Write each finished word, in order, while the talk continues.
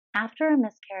After a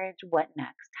miscarriage, what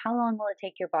next? How long will it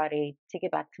take your body to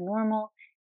get back to normal?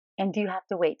 And do you have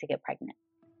to wait to get pregnant?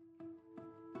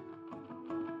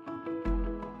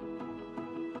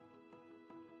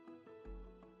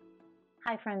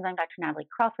 Hi, friends. I'm Dr. Natalie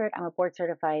Crawford. I'm a board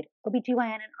certified OBGYN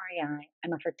and REI.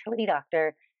 I'm a fertility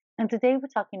doctor. And today we're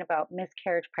talking about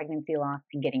miscarriage, pregnancy loss,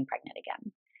 and getting pregnant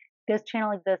again. This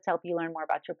channel exists to help you learn more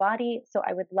about your body. So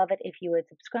I would love it if you would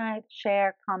subscribe,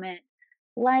 share, comment,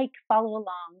 like, follow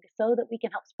along so that we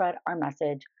can help spread our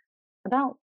message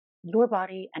about your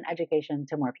body and education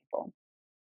to more people.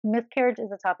 Miscarriage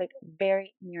is a topic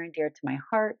very near and dear to my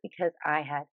heart because I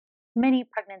had many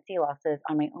pregnancy losses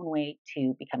on my own way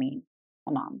to becoming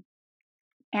a mom.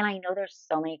 And I know there's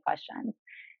so many questions.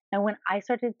 And when I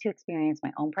started to experience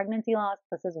my own pregnancy loss,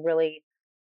 this is really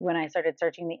when I started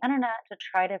searching the internet to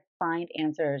try to find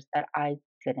answers that I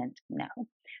didn't know.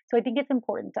 So I think it's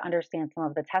important to understand some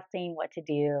of the testing, what to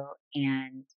do,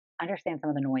 and understand some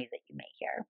of the noise that you may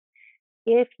hear.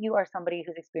 If you are somebody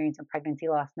who's experiencing pregnancy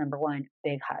loss, number one,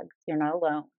 big hugs. You're not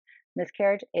alone.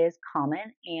 Miscarriage is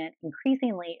common and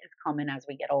increasingly is common as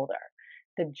we get older.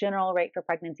 The general rate for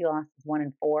pregnancy loss is 1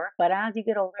 in 4, but as you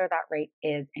get older, that rate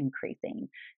is increasing.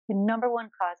 The number one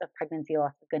cause of pregnancy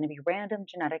loss is going to be random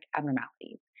genetic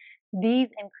abnormalities. These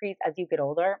increase as you get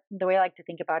older. The way I like to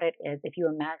think about it is if you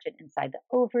imagine inside the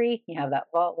ovary, you have that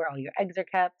vault where all your eggs are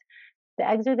kept. The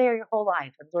eggs are there your whole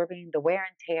life, absorbing the wear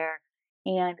and tear.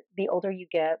 And the older you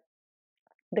get,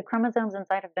 the chromosomes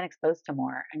inside have been exposed to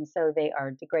more. And so they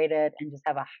are degraded and just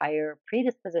have a higher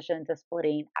predisposition to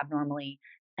splitting abnormally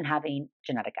and having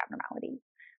genetic abnormalities.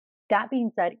 That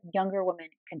being said, younger women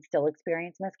can still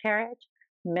experience miscarriage.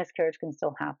 Miscarriage can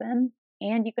still happen.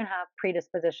 And you can have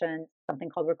predispositions, something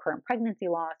called recurrent pregnancy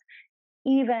loss,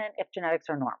 even if genetics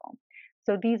are normal.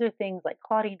 So these are things like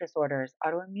clotting disorders,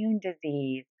 autoimmune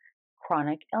disease,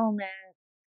 chronic illness,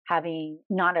 having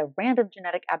not a random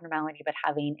genetic abnormality, but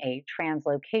having a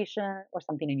translocation or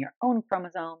something in your own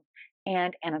chromosome,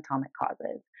 and anatomic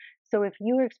causes. So if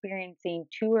you are experiencing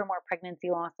 2 or more pregnancy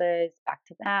losses back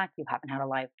to back, you haven't had a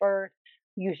live birth,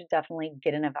 you should definitely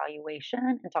get an evaluation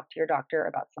and talk to your doctor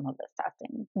about some of this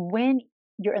testing. When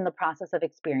you're in the process of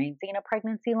experiencing a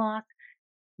pregnancy loss,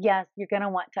 yes, you're going to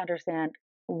want to understand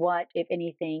what, if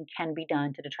anything, can be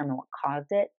done to determine what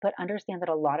caused it, but understand that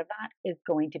a lot of that is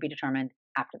going to be determined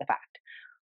after the fact.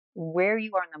 Where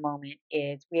you are in the moment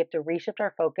is we have to reshift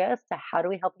our focus to how do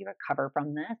we help you recover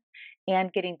from this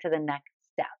and getting to the next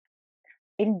step.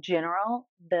 In general,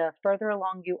 the further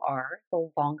along you are, the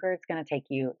longer it's going to take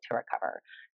you to recover.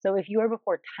 So if you are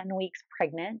before 10 weeks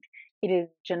pregnant, it is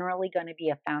generally going to be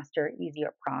a faster,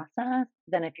 easier process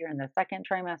than if you're in the second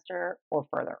trimester or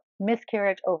further.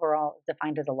 Miscarriage overall is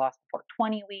defined as a loss before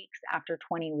 20 weeks. After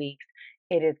 20 weeks,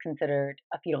 it is considered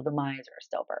a fetal demise or a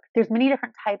stillbirth. There's many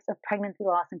different types of pregnancy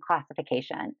loss and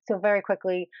classification. So very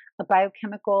quickly, a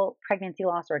biochemical pregnancy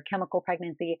loss or a chemical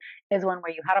pregnancy is one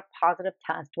where you had a positive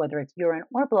test, whether it's urine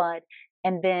or blood,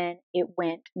 and then it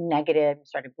went negative, you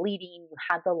started bleeding, you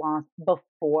had the loss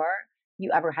before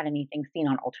you ever had anything seen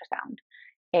on ultrasound.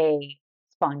 A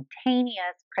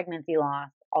spontaneous pregnancy loss,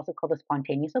 also called a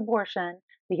spontaneous abortion,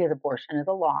 because abortion is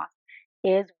a loss,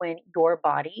 is when your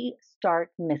body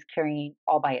starts miscarrying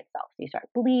all by itself. So you start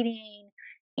bleeding,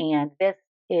 and this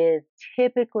is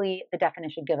typically the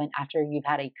definition given after you've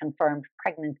had a confirmed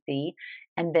pregnancy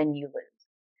and then you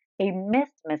lose. A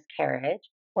missed miscarriage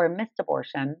or a missed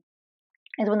abortion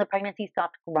is when the pregnancy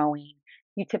stopped growing.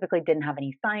 You typically didn't have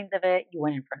any signs of it. You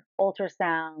went in for an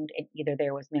ultrasound, and either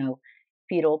there was no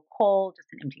fetal pole, just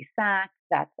an empty sac.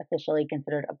 That's officially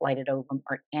considered a blighted ovum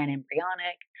or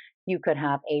anembryonic. You could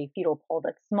have a fetal pole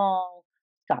that's small,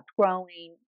 stopped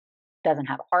growing, doesn't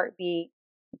have a heartbeat.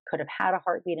 You could have had a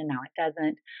heartbeat and now it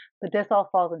doesn't. But this all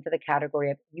falls into the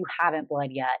category of you haven't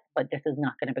bled yet, but this is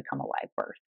not going to become a live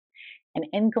birth. An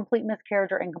incomplete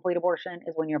miscarriage or incomplete abortion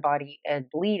is when your body is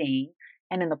bleeding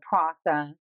and in the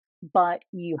process, but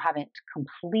you haven't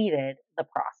completed the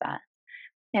process.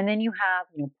 And then you have,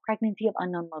 pregnancy of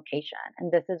unknown location.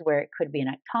 And this is where it could be an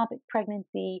ectopic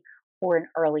pregnancy or an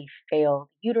early failed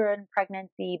uterine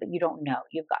pregnancy, but you don't know.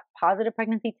 You've got positive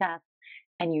pregnancy tests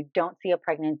and you don't see a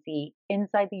pregnancy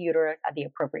inside the uterus at the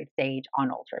appropriate stage on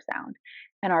ultrasound.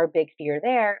 And our big fear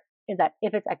there is that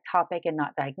if it's ectopic and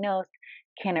not diagnosed,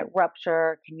 can it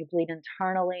rupture? Can you bleed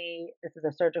internally? This is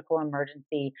a surgical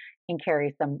emergency and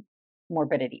carry some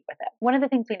morbidity with it. One of the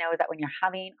things we know is that when you're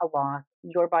having a loss,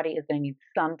 your body is going to need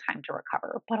some time to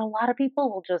recover. But a lot of people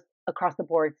will just across the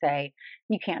board say,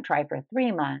 you can't try for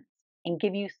 3 months and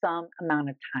give you some amount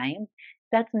of time.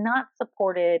 That's not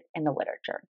supported in the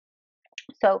literature.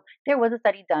 So there was a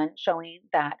study done showing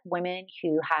that women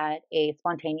who had a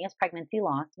spontaneous pregnancy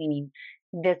loss, meaning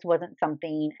this wasn't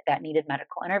something that needed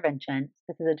medical intervention,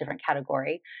 this is a different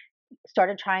category,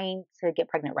 started trying to get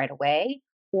pregnant right away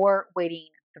or waiting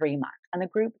 3 months. And the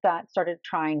group that started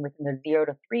trying within the 0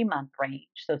 to 3 month range,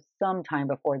 so sometime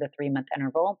before the 3 month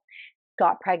interval,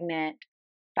 got pregnant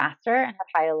faster and have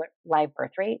higher live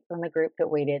birth rates than the group that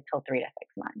waited till 3 to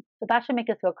 6 months. So that should make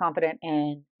us feel confident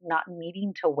in not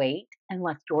needing to wait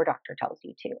unless your doctor tells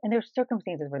you to. And there's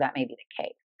circumstances where that may be the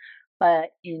case.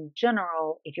 But in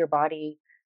general, if your body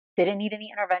didn't need any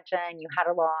intervention, you had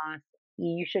a loss,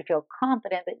 you should feel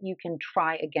confident that you can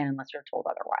try again unless you're told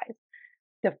otherwise.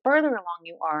 The further along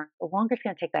you are, the longer it's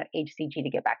going to take that HCG to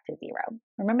get back to zero.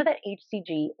 Remember that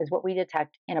HCG is what we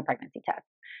detect in a pregnancy test.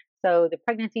 So the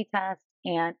pregnancy test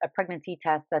and a pregnancy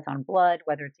test that's on blood,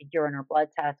 whether it's a urine or blood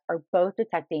test, are both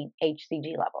detecting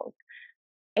HCG levels.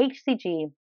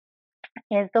 HCG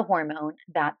is the hormone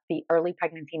that the early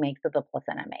pregnancy makes, that the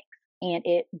placenta makes, and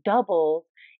it doubles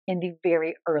in the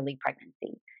very early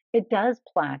pregnancy. It does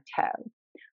plateau.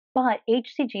 But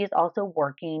HCG is also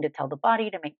working to tell the body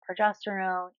to make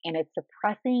progesterone, and it's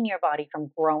suppressing your body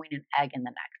from growing an egg in the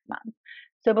next month.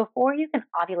 So before you can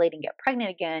ovulate and get pregnant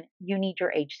again, you need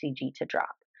your HCG to drop.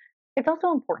 It's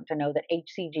also important to know that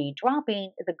HCG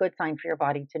dropping is a good sign for your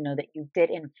body to know that you did,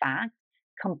 in fact,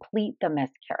 complete the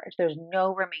miscarriage. There's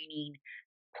no remaining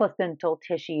placental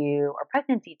tissue or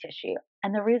pregnancy tissue.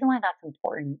 And the reason why that's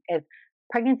important is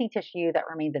pregnancy tissue that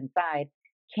remains inside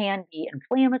can be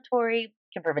inflammatory,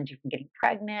 can prevent you from getting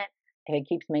pregnant. If it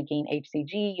keeps making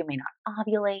HCG, you may not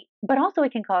ovulate, but also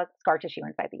it can cause scar tissue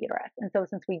inside the uterus. And so,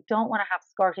 since we don't want to have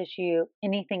scar tissue,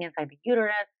 anything inside the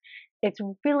uterus, it's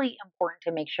really important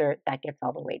to make sure that gets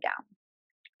all the way down.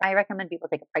 I recommend people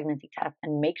take a pregnancy test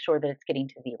and make sure that it's getting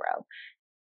to zero,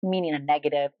 meaning a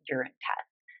negative urine test.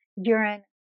 Urine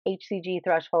HCG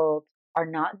thresholds are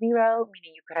not zero,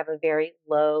 meaning you could have a very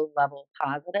low level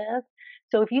positive.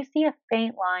 So if you see a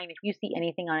faint line, if you see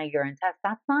anything on a urine test,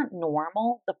 that's not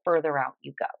normal the further out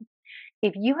you go.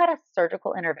 If you had a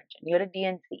surgical intervention, you had a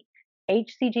DNC,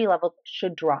 HCG levels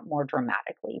should drop more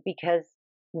dramatically because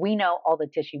we know all the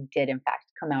tissue did, in fact,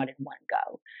 come out in one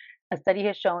go. A study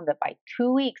has shown that by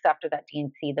 2 weeks after that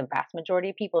DNC, the vast majority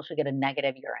of people should get a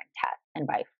negative urine test, and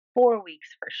by 4 weeks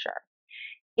for sure.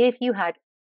 If you had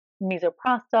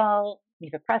misoprostol,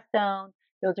 mifepristone,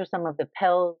 those are some of the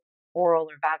pills, oral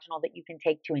or vaginal, that you can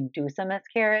take to induce a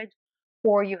miscarriage,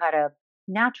 or you had a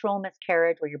natural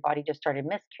miscarriage where your body just started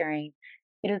miscarrying,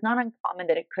 it is not uncommon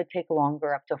that it could take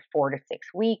longer, up to 4 to 6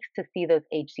 weeks, to see those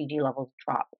HCG levels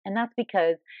drop. And that's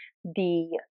because the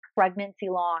pregnancy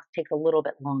loss takes a little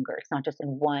bit longer. It's not just in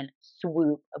one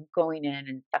swoop of going in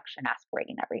and suction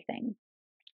aspirating everything.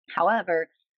 However,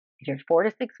 if you're 4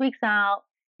 to 6 weeks out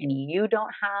and you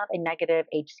don't have a negative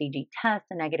HCG test,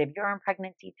 a negative urine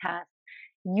pregnancy test,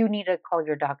 you need to call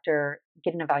your doctor,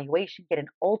 get an evaluation, get an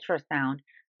ultrasound,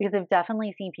 because I've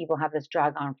definitely seen people have this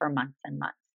drag on for months and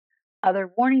months.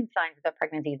 Other warning signs that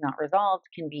pregnancy is not resolved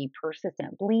can be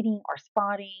persistent bleeding or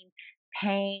spotting,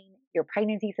 pain, your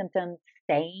pregnancy symptoms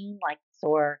staying, like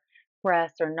sore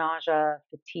breasts or nausea,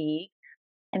 fatigue.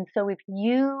 And so if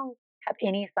you have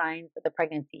any signs that the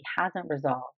pregnancy hasn't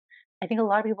resolved, I think a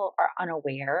lot of people are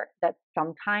unaware that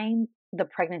sometimes the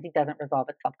pregnancy doesn't resolve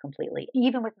itself completely,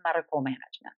 even with medical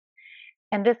management.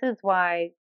 And this is why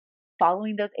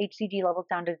following those HCG levels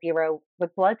down to zero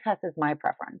with blood tests is my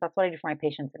preference. That's what I do for my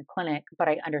patients in clinic, but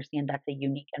I understand that's a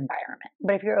unique environment.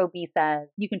 But if your OB says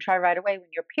you can try right away when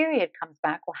your period comes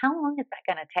back, well, how long is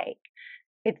that going to take?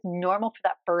 It's normal for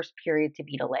that first period to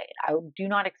be delayed. I do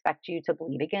not expect you to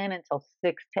bleed again until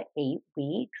 6 to 8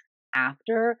 weeks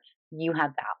after you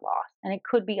had that loss. And it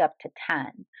could be up to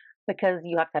 10, because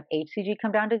you have to have HCG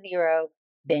come down to zero.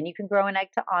 Then you can grow an egg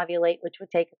to ovulate, which would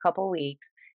take a couple weeks.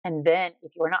 And then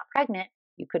if you're not pregnant,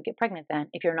 you could get pregnant then.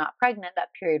 If you're not pregnant, that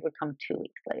period would come 2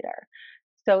 weeks later.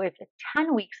 So if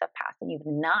 10 weeks have passed and you've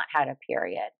not had a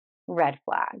period, red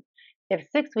flag. If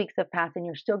 6 weeks have passed and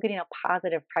you're still getting a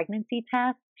positive pregnancy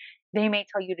test, they may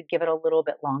tell you to give it a little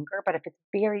bit longer, but if it's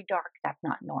very dark, that's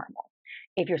not normal.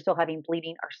 If you're still having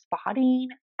bleeding or spotting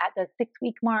at the 6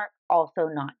 week mark, also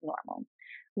not normal.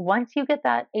 Once you get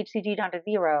that HCG down to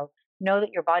zero, know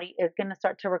that your body is going to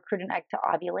start to recruit an egg to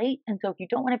ovulate. And so if you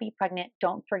don't want to be pregnant,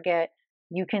 don't forget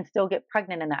you can still get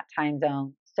pregnant in that time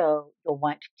zone. So you'll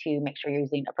want to make sure you're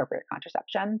using appropriate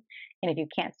contraception. And if you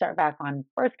can't start back on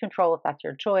birth control, if that's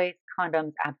your choice,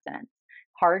 condoms, abstinence.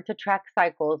 Hard to track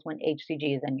cycles when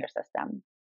HCG is in your system.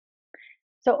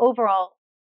 So overall,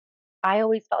 I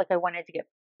always felt like I wanted to get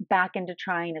back into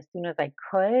trying as soon as I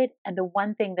could. And the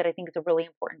one thing that I think is a really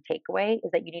important takeaway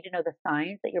is that you need to know the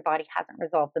signs that your body hasn't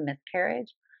resolved the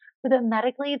miscarriage. So that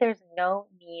medically, there's no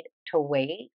need to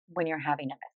wait when you're having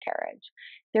a miscarriage.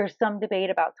 There's some debate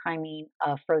about timing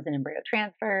of frozen embryo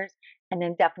transfers. And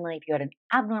then definitely if you had an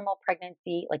abnormal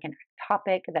pregnancy, like an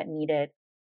ectopic that needed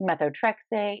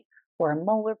methotrexate or a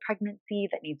molar pregnancy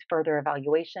that needs further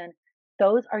evaluation,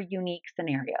 those are unique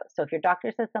scenarios. So if your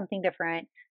doctor says something different,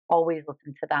 always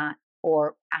listen to that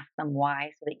or ask them why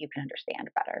so that you can understand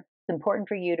better. It's important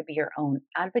for you to be your own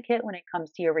advocate when it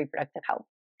comes to your reproductive health.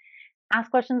 Ask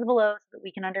questions below so that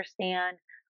we can understand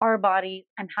our bodies.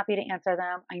 I'm happy to answer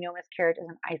them. I know miscarriage is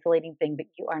an isolating thing, but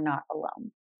you are not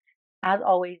alone. As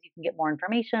always, you can get more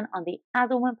information on the As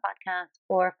a Woman podcast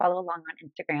or follow along on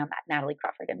Instagram at Natalie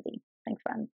Crawford MD. Thanks,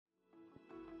 friends.